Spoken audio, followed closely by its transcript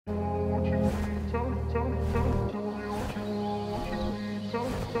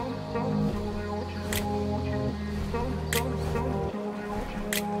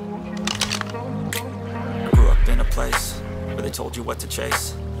told you what to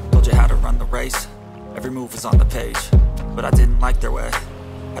chase, told you how to run the race. Every move was on the page, but I didn't like their way.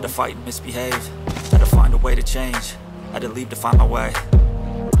 Had to fight and misbehave, had to find a way to change, had to leave to find my way.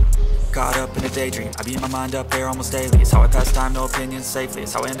 Caught up in a daydream, I beat my mind up there almost daily. It's how I pass time, no opinions safely.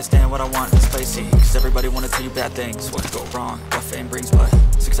 It's how I understand what I want in this place. See, cause everybody wanna tell you bad things, what could go wrong, what fame brings. But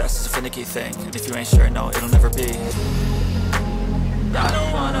success is a finicky thing, and if you ain't sure, no, it'll never be. I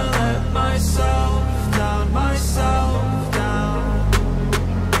don't wanna let myself down, myself down.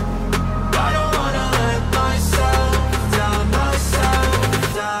 I don't wanna let myself down,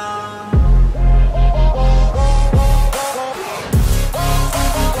 myself down.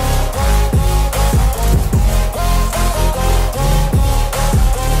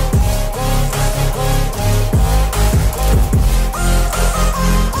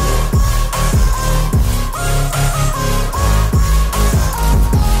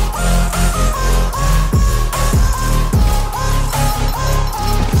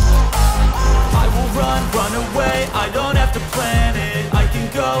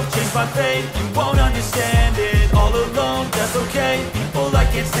 Change my fate, you won't understand it. All alone, that's okay. People, I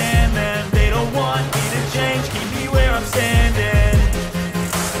can't stand them. They don't want me to change, keep me where I'm standing.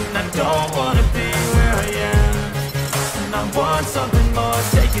 And I don't wanna be where I am, and I want something more,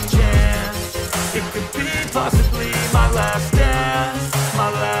 take a chance. It could be possibly my last dance, my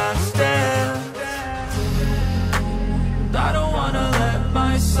last dance. I don't wanna let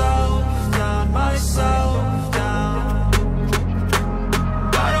myself down, myself down.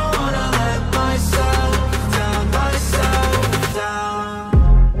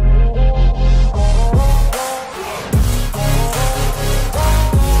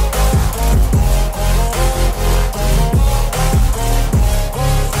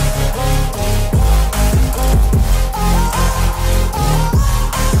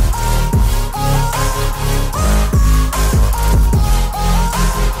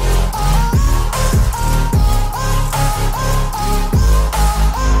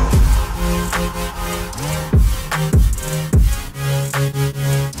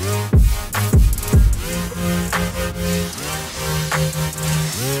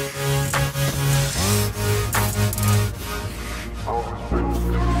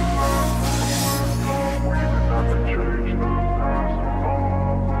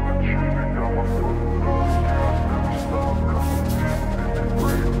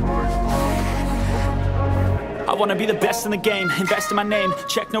 I wanna be the best in the game, invest in my name.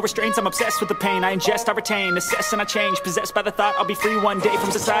 Check no restraints, I'm obsessed with the pain. I ingest, I retain, assess and I change. Possessed by the thought I'll be free one day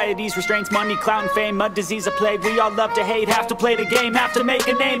from society's restraints. Money, clout and fame, mud, disease, a plague. We all love to hate, have to play the game, have to make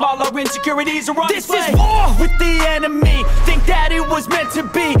a name. All our insecurities are on display. This is war with the enemy, think that it was meant to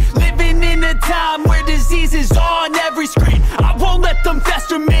be. Living in a time where disease is on every screen. I won't let them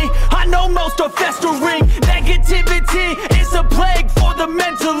fester me, I know most are festering. Negativity is a plague for the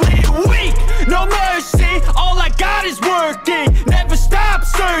mentally weak. No mercy, all I got is working. Never stop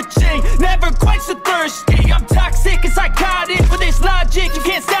searching, never quite so thirsty. I'm toxic and psychotic, with this logic you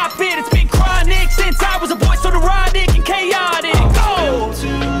can't stop it. It's been chronic since I was a boy, so neurotic and chaotic. Built to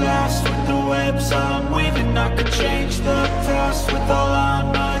last with the webs I'm weaving. I could change the past with all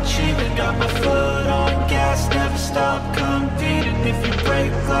I'm achieving. Got my foot on gas, never stop competing. If you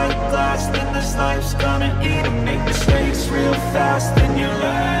break like glass, then this life's gonna eat 'em. Make mistakes real fast, then you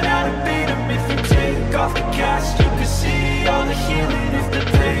learn how to beat 'em. If you take off the cast, you can see all the healing. If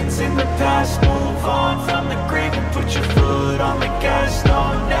the pain's in the past, move on from the grave and put your foot on the gas.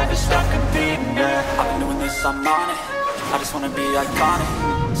 No, never stop competing, yeah. I've been doing this, I'm on it. I just wanna be iconic.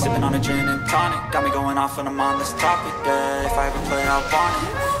 Sipping on a gin and tonic, got me going off when I'm on this topic, yeah. If I ever play, I want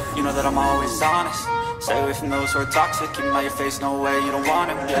it. You know that I'm always honest. Stay away from those who are toxic, keep them out your face, no way, you don't want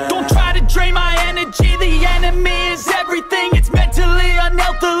them, yeah. Don't try to drain my energy, the enemy is everything. It's mentally,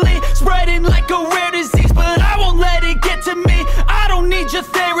 unhealthily, spreading like a rare disease. But I won't let it get to me, I don't need your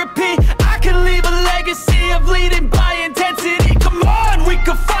therapy. I can leave a legacy of leading by intensity. Come on, we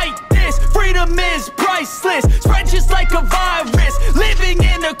can fight this, freedom is priceless. Spread just like a virus, living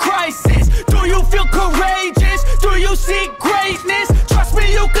in a crisis. Do you feel courageous? Do you seek greatness?